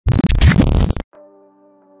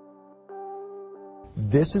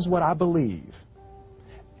This is what I believe,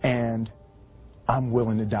 and I'm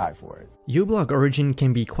willing to die for it. uBlock Origin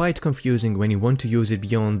can be quite confusing when you want to use it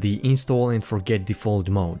beyond the install and forget default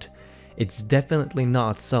mode. It's definitely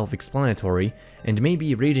not self-explanatory, and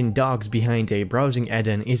maybe reading docs behind a browsing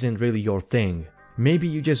add-on isn't really your thing. Maybe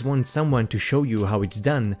you just want someone to show you how it's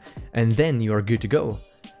done, and then you are good to go.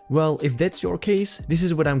 Well, if that's your case, this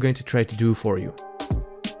is what I'm going to try to do for you.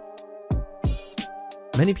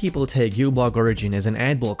 Many people take uBlock Origin as an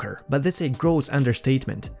ad blocker, but that's a gross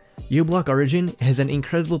understatement. uBlock Origin has an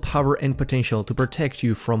incredible power and potential to protect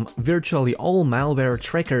you from virtually all malware,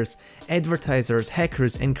 trackers, advertisers,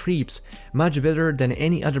 hackers and creeps, much better than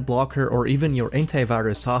any other blocker or even your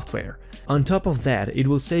antivirus software. On top of that, it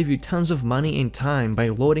will save you tons of money and time by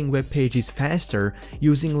loading web pages faster,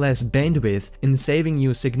 using less bandwidth, and saving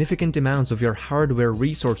you significant amounts of your hardware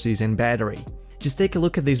resources and battery. Just take a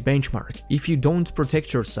look at this benchmark. If you don't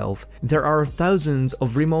protect yourself, there are thousands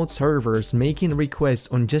of remote servers making requests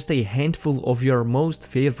on just a handful of your most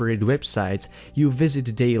favorite websites you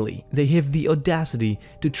visit daily. They have the audacity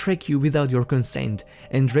to track you without your consent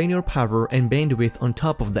and drain your power and bandwidth on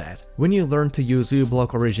top of that. When you learn to use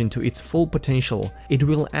uBlock Origin to its full potential, it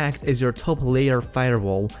will act as your top layer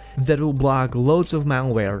firewall that will block loads of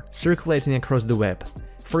malware circulating across the web.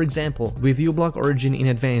 For example, with uBlock Origin in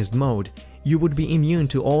advanced mode, you would be immune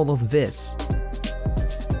to all of this.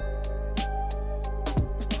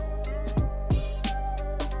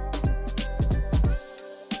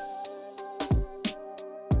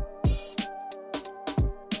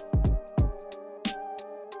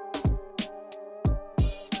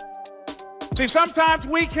 See, sometimes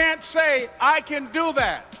we can't say, I can do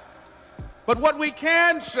that. But what we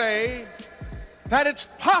can say, that it's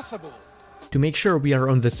possible. To make sure we are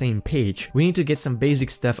on the same page, we need to get some basic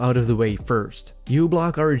stuff out of the way first.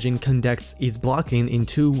 uBlock Origin conducts its blocking in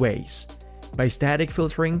two ways: by static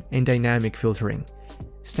filtering and dynamic filtering.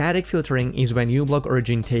 Static filtering is when uBlock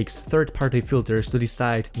Origin takes third-party filters to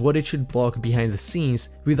decide what it should block behind the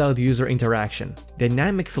scenes without user interaction.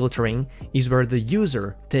 Dynamic filtering is where the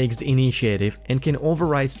user takes the initiative and can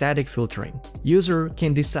override static filtering. User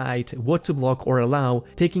can decide what to block or allow,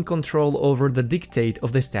 taking control over the dictate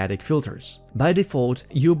of the static filters. By default,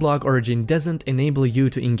 uBlock Origin doesn't enable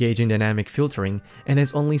you to engage in dynamic filtering and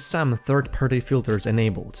has only some third-party filters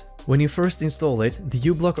enabled. When you first install it, the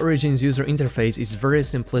uBlock Origin's user interface is very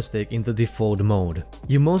simplistic in the default mode.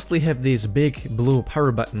 You mostly have this big blue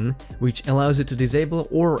power button, which allows you to disable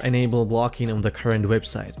or enable blocking on the current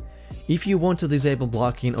website. If you want to disable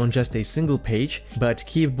blocking on just a single page, but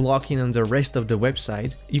keep blocking on the rest of the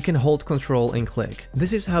website, you can hold Ctrl and click.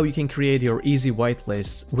 This is how you can create your easy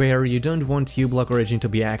whitelists where you don't want uBlock Origin to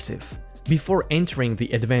be active. Before entering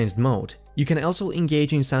the advanced mode, you can also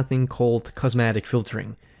engage in something called cosmetic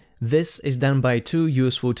filtering. This is done by two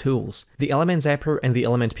useful tools, the element zapper and the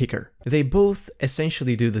element picker. They both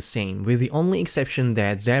essentially do the same, with the only exception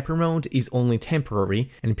that zapper mode is only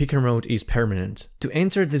temporary and picker mode is permanent. To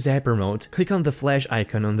enter the zapper mode, click on the flash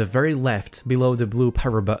icon on the very left below the blue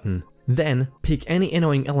power button. Then, pick any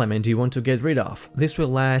annoying element you want to get rid of. This will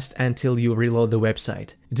last until you reload the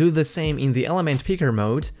website. Do the same in the element picker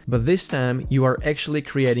mode, but this time you are actually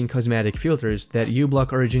creating cosmetic filters that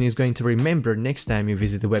uBlock Origin is going to remember next time you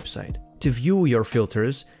visit the website. To view your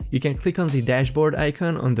filters, you can click on the dashboard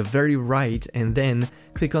icon on the very right and then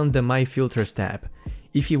click on the My Filters tab.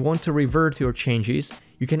 If you want to revert your changes,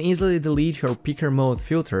 you can easily delete your picker mode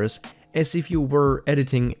filters as if you were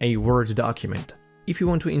editing a Word document. If you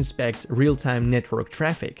want to inspect real-time network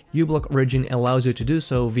traffic, uBlock Origin allows you to do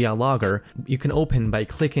so via Logger. You can open by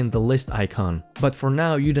clicking the list icon, but for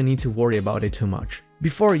now you don't need to worry about it too much.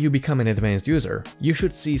 Before you become an advanced user, you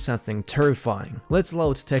should see something terrifying. Let's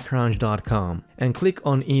load TechCrunch.com and click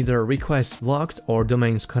on either requests blocked or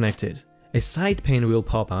domains connected. A side pane will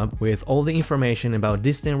pop up with all the information about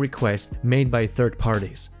distant requests made by third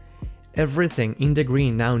parties. Everything in the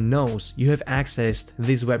green now knows you have accessed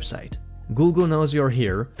this website. Google knows you're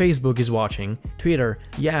here, Facebook is watching, Twitter,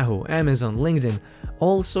 Yahoo, Amazon, LinkedIn,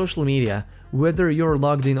 all social media, whether you're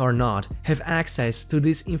logged in or not, have access to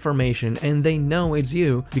this information and they know it's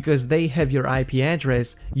you because they have your IP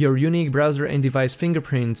address, your unique browser and device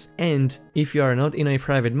fingerprints, and if you are not in a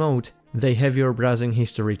private mode, they have your browsing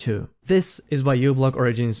history too. This is why uBlock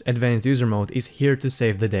Origin's advanced user mode is here to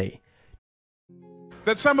save the day.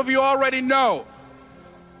 That some of you already know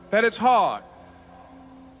that it's hard.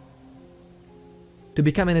 To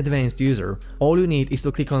become an advanced user, all you need is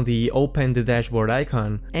to click on the Open the Dashboard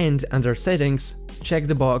icon and under Settings, check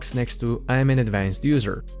the box next to I am an advanced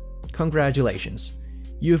user. Congratulations,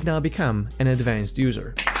 you've now become an advanced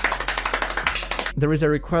user. There is a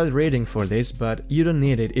required rating for this, but you don't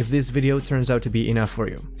need it if this video turns out to be enough for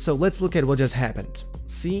you. So let's look at what just happened.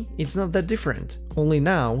 See, it's not that different, only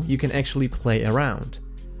now you can actually play around.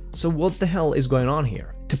 So what the hell is going on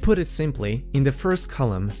here? To put it simply, in the first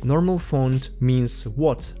column, normal font means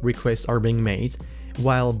what requests are being made,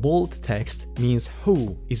 while bold text means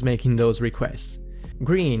who is making those requests.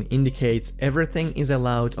 Green indicates everything is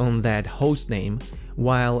allowed on that hostname,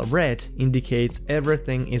 while red indicates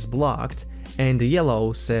everything is blocked, and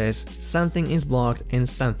yellow says something is blocked and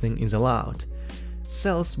something is allowed.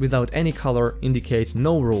 Cells without any color indicate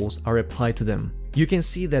no rules are applied to them. You can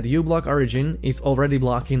see that uBlock origin is already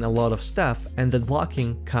blocking a lot of stuff, and that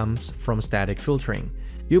blocking comes from static filtering.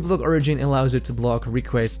 uBlock origin allows you to block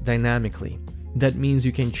requests dynamically. That means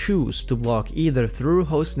you can choose to block either through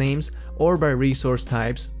host names or by resource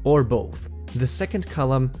types or both. The second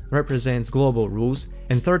column represents global rules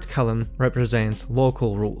and third column represents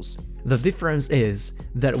local rules. The difference is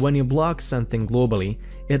that when you block something globally,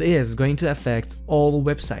 it is going to affect all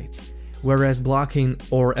websites, whereas blocking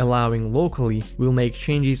or allowing locally will make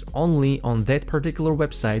changes only on that particular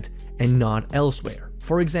website and not elsewhere.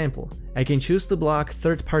 For example, I can choose to block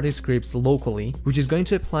third-party scripts locally, which is going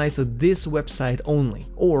to apply to this website only,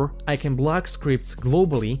 or I can block scripts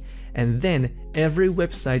globally, and then every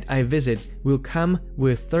website I visit will come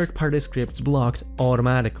with third-party scripts blocked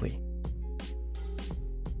automatically.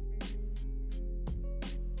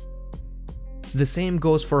 The same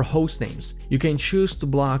goes for hostnames. You can choose to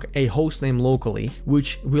block a hostname locally,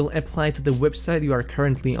 which will apply to the website you are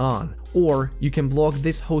currently on, or you can block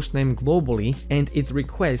this hostname globally and its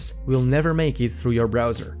requests will never make it through your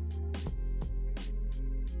browser.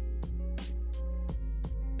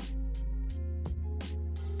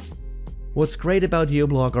 What's great about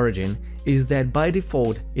uBlock origin is that by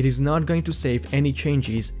default it is not going to save any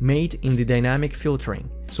changes made in the dynamic filtering,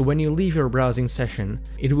 so when you leave your browsing session,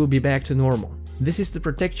 it will be back to normal. This is to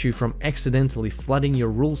protect you from accidentally flooding your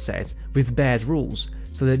rule sets with bad rules,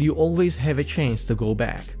 so that you always have a chance to go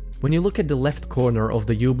back. When you look at the left corner of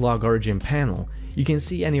the uBlock origin panel, you can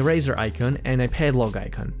see an eraser icon and a padlock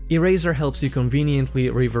icon. Eraser helps you conveniently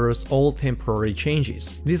reverse all temporary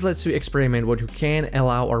changes. This lets you experiment what you can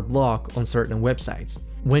allow or block on certain websites.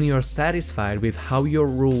 When you are satisfied with how your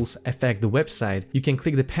rules affect the website, you can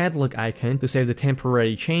click the padlock icon to save the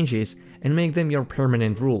temporary changes and make them your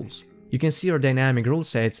permanent rules. You can see your dynamic rule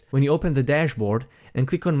sets when you open the dashboard and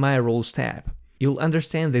click on My Rules tab. You'll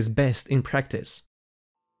understand this best in practice.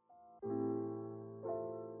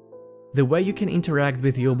 The way you can interact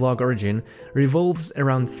with uBlock origin revolves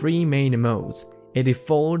around three main modes: a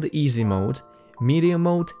default easy mode, medium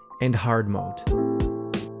mode, and hard mode.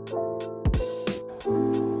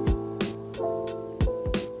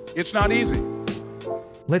 It's not easy.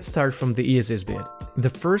 Let's start from the easiest bit. The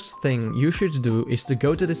first thing you should do is to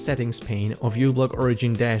go to the settings pane of uBlock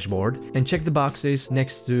origin dashboard and check the boxes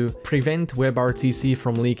next to prevent WebRTC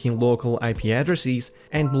from leaking local IP addresses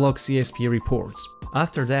and block CSP reports.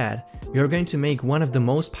 After that, you're going to make one of the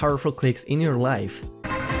most powerful clicks in your life.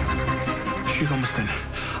 She's almost in.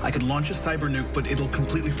 I could launch a cyber nuke, but it'll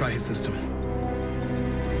completely fry his system.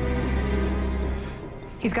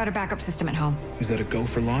 He's got a backup system at home. Is that a go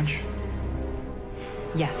for launch?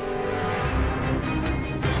 Yes.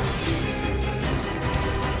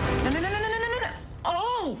 No.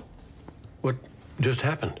 Oh! What just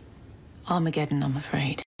happened? Armageddon, I'm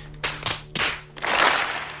afraid.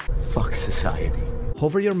 Fuck society.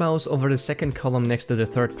 Hover your mouse over the second column next to the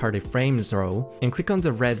third-party frames row and click on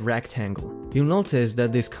the red rectangle. You'll notice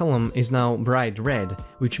that this column is now bright red,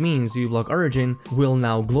 which means uBlock origin will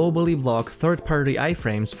now globally block third-party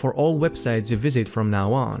iframes for all websites you visit from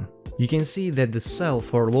now on. You can see that the cell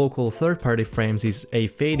for local third-party frames is a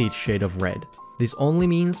faded shade of red. This only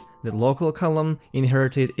means that local column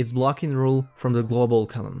inherited its blocking rule from the global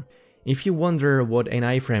column. If you wonder what an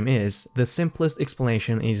iframe is, the simplest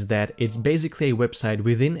explanation is that it's basically a website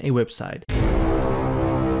within a website.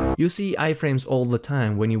 You see iframes all the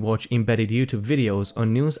time when you watch embedded YouTube videos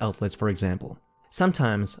on news outlets, for example.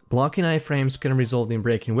 Sometimes, blocking iframes can result in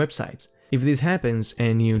breaking websites. If this happens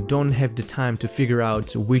and you don't have the time to figure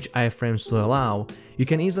out which iframes to allow, you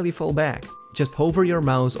can easily fall back. Just hover your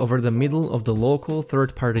mouse over the middle of the local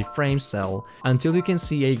third-party frame cell until you can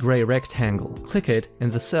see a gray rectangle. Click it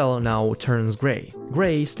and the cell now turns gray.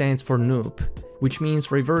 Gray stands for noob, which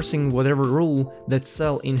means reversing whatever rule that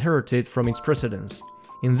cell inherited from its precedence.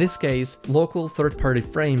 In this case, local third-party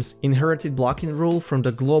frames inherited blocking rule from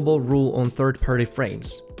the global rule on third-party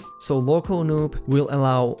frames. So local noob will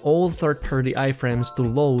allow all third-party iframes to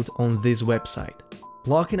load on this website.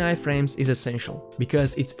 Blocking iframes is essential,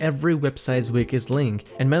 because it's every website's weakest link,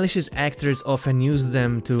 and malicious actors often use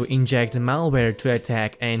them to inject malware to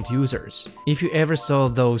attack end users. If you ever saw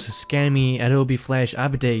those scammy Adobe Flash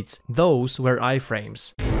updates, those were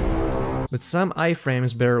iframes. But some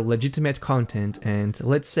iframes bear legitimate content, and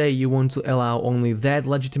let's say you want to allow only that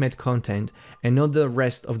legitimate content and not the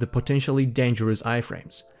rest of the potentially dangerous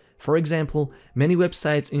iframes. For example, many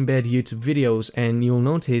websites embed YouTube videos and you'll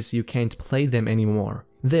notice you can't play them anymore.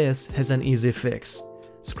 This has an easy fix.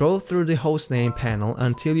 Scroll through the hostname panel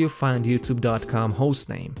until you find youtube.com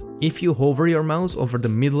hostname. If you hover your mouse over the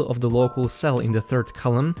middle of the local cell in the third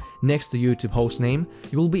column next to YouTube hostname,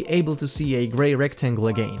 you'll be able to see a gray rectangle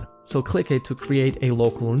again. So click it to create a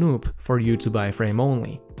local noob for YouTube iframe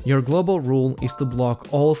only. Your global rule is to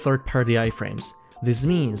block all third-party iframes. This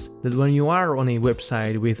means that when you are on a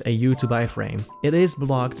website with a YouTube iframe, it is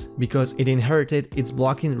blocked because it inherited its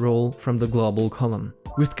blocking rule from the global column.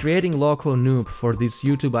 With creating local noob for this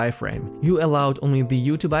YouTube iframe, you allowed only the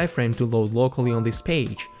YouTube iframe to load locally on this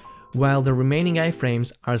page, while the remaining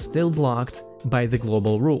iframes are still blocked by the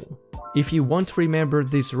global rule. If you want to remember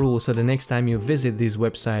this rule so the next time you visit this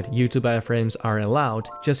website YouTube iframes are allowed,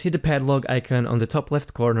 just hit the padlock icon on the top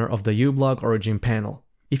left corner of the uBlock origin panel.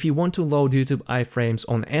 If you want to load YouTube iframes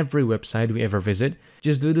on every website we ever visit,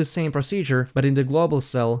 just do the same procedure but in the global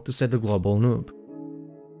cell to set the global noob.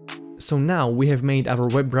 So now we have made our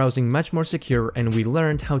web browsing much more secure and we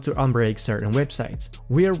learned how to unbreak certain websites.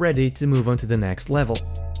 We are ready to move on to the next level.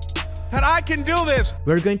 And I can do this!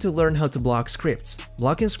 We're going to learn how to block scripts.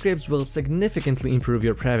 Blocking scripts will significantly improve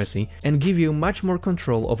your privacy and give you much more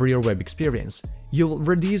control over your web experience. You'll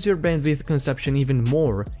reduce your bandwidth consumption even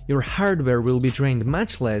more, your hardware will be drained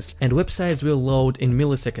much less, and websites will load in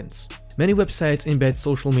milliseconds. Many websites embed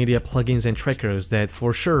social media plugins and trackers that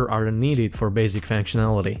for sure are needed for basic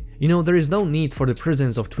functionality. You know, there is no need for the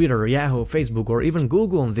presence of Twitter, Yahoo, Facebook, or even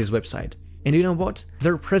Google on this website. And you know what?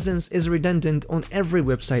 Their presence is redundant on every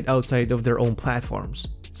website outside of their own platforms.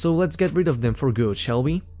 So let's get rid of them for good, shall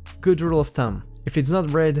we? Good rule of thumb. If it's not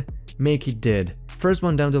red, make it dead. First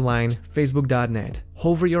one down the line, facebook.net.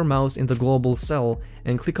 Hover your mouse in the global cell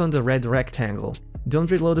and click on the red rectangle. Don't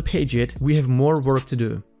reload the page yet, we have more work to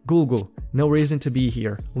do. Google, no reason to be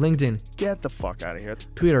here. LinkedIn, get the fuck out of here.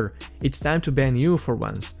 Twitter, it's time to ban you for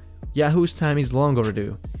once. Yahoo's time is long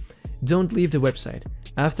overdue. Don't leave the website.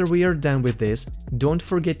 After we are done with this, don't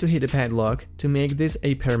forget to hit a padlock to make this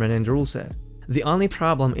a permanent rule set. The only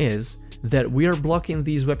problem is that we are blocking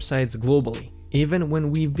these websites globally, even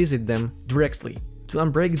when we visit them directly. To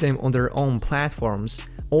unbreak them on their own platforms,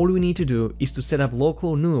 all we need to do is to set up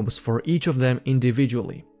local noobs for each of them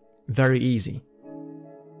individually. Very easy.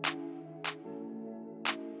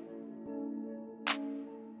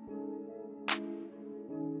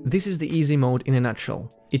 This is the easy mode in a nutshell.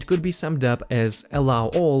 It could be summed up as allow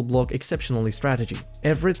all, block exceptionally strategy.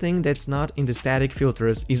 Everything that's not in the static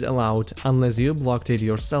filters is allowed unless you blocked it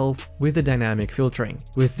yourself with the dynamic filtering.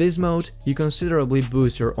 With this mode, you considerably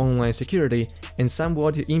boost your online security and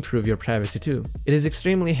somewhat improve your privacy too. It is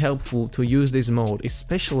extremely helpful to use this mode,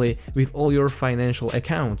 especially with all your financial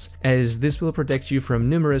accounts, as this will protect you from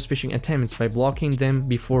numerous phishing attempts by blocking them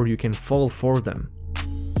before you can fall for them.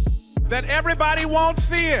 That everybody won't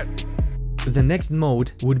see it. The next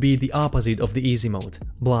mode would be the opposite of the easy mode.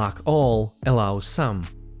 Block all, allow some.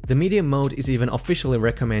 The medium mode is even officially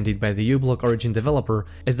recommended by the uBlock origin developer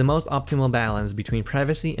as the most optimal balance between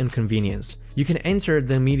privacy and convenience. You can enter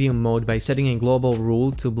the medium mode by setting a global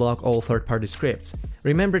rule to block all third-party scripts.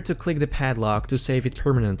 Remember to click the padlock to save it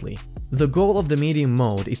permanently. The goal of the medium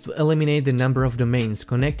mode is to eliminate the number of domains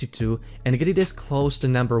connected to and get it as close to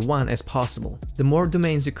number 1 as possible. The more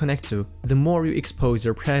domains you connect to, the more you expose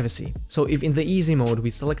your privacy. So if in the easy mode we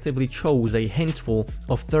selectively chose a handful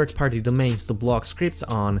of third-party domains to block scripts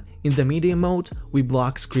on, in the medium mode we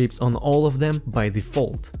block scripts on all of them by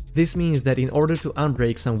default. This means that in order to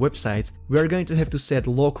unbreak some websites, we are going to have to set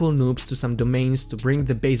local noobs to some domains to bring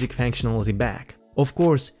the basic functionality back. Of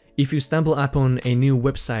course, if you stumble upon a new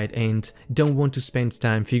website and don't want to spend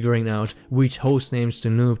time figuring out which hostnames to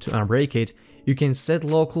noob to unbreak it, you can set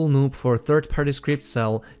local noob for third-party script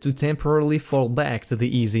cell to temporarily fall back to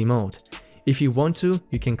the easy mode. If you want to,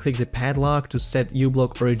 you can click the padlock to set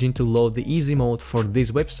uBlock origin to load the easy mode for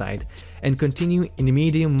this website and continue in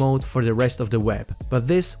medium mode for the rest of the web. But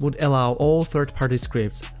this would allow all third-party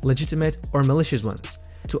scripts, legitimate or malicious ones,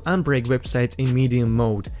 to unbreak websites in medium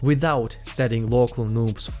mode without setting local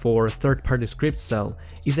noobs for third-party script cell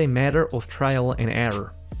is a matter of trial and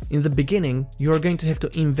error. In the beginning, you are going to have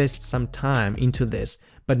to invest some time into this,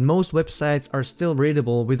 but most websites are still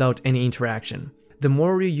readable without any interaction. The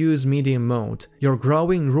more you use medium mode, your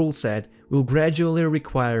growing rule set will gradually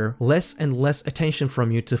require less and less attention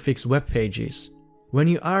from you to fix web pages. When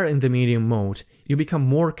you are in the medium mode, you become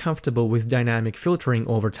more comfortable with dynamic filtering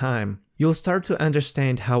over time. You'll start to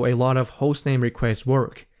understand how a lot of hostname requests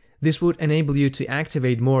work. This would enable you to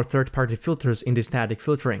activate more third-party filters in the static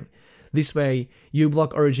filtering. This way,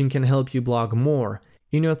 uBlock Origin can help you block more.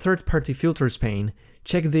 In your third-party filters pane,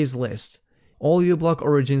 check these lists. All uBlock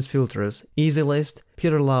Origin's filters: Easy List,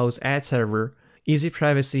 Peter Lau's Ad Server, Easy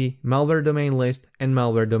Privacy, Malware Domain List, and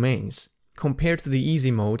Malware Domains. Compared to the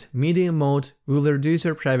easy mode, medium mode will reduce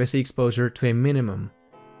your privacy exposure to a minimum.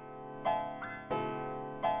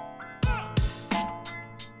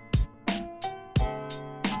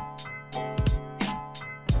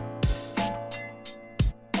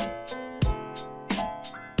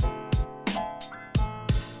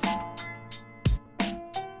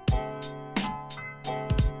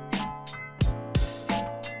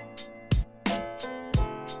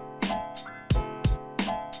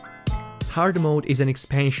 Hard mode is an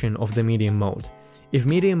expansion of the medium mode. If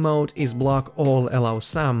medium mode is block all allow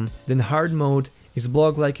some, then hard mode is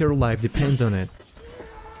block like your life depends on it.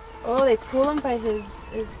 Oh, they pull him by his...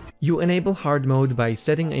 You enable hard mode by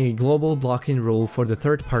setting a global blocking rule for the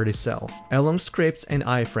third-party cell. Along scripts and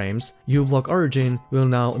iframes, uBlock Origin will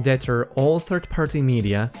now deter all third-party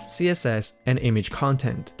media, CSS, and image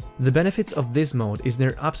content. The benefits of this mode is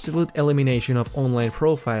their absolute elimination of online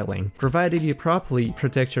profiling, provided you properly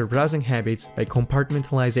protect your browsing habits by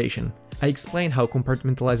compartmentalization. I explained how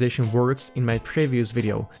compartmentalization works in my previous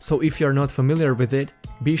video, so if you're not familiar with it,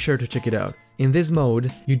 be sure to check it out. In this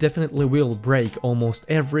mode, you definitely will break almost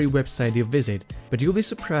every website you visit, but you'll be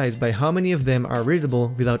surprised by how many of them are readable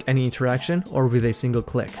without any interaction or with a single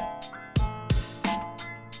click.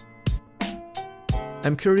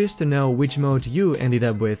 I'm curious to know which mode you ended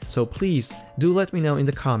up with, so please do let me know in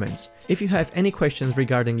the comments. If you have any questions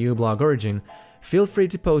regarding uBlock Origin, feel free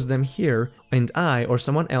to post them here, and I or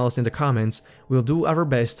someone else in the comments will do our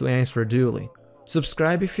best to answer duly.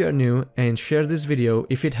 Subscribe if you're new and share this video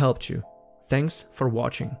if it helped you. Thanks for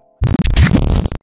watching.